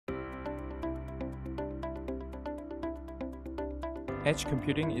Edge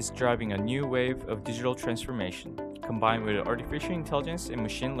computing is driving a new wave of digital transformation. Combined with artificial intelligence and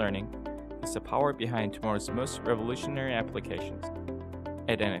machine learning, is the power behind tomorrow's most revolutionary applications.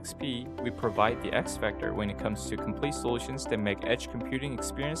 At NXP, we provide the X factor when it comes to complete solutions that make edge computing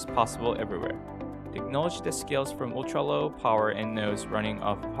experience possible everywhere. Technology that scales from ultra-low power end nodes running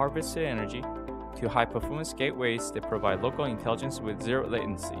off harvested energy to high-performance gateways that provide local intelligence with zero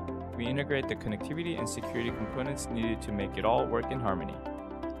latency. We integrate the connectivity and security components needed to make it all work in harmony,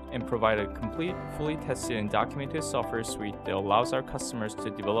 and provide a complete, fully tested and documented software suite that allows our customers to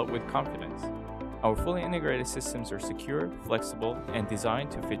develop with confidence. Our fully integrated systems are secure, flexible, and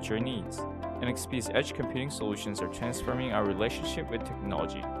designed to fit your needs. NXP's edge computing solutions are transforming our relationship with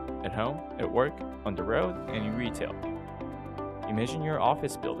technology, at home, at work, on the road, and in retail. Imagine your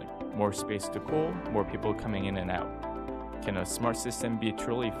office building, more space to cool, more people coming in and out. Can a smart system be a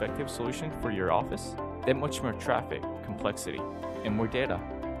truly effective solution for your office? That much more traffic, complexity, and more data.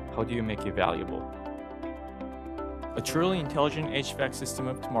 How do you make it valuable? A truly intelligent HVAC system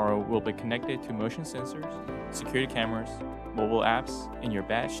of tomorrow will be connected to motion sensors, security cameras, mobile apps, and your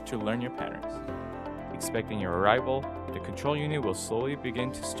badge to learn your patterns. Expecting your arrival, the control unit will slowly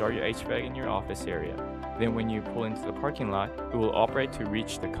begin to start your HVAC in your office area. Then when you pull into the parking lot, it will operate to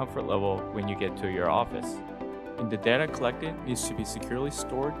reach the comfort level when you get to your office. And the data collected needs to be securely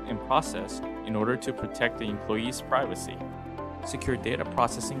stored and processed in order to protect the employee's privacy. Secure data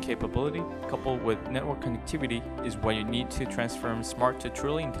processing capability coupled with network connectivity is what you need to transform smart to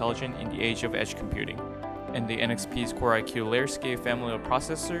truly intelligent in the age of edge computing. And the NXP's Core IQ Layerscape family of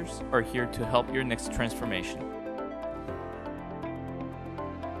processors are here to help your next transformation.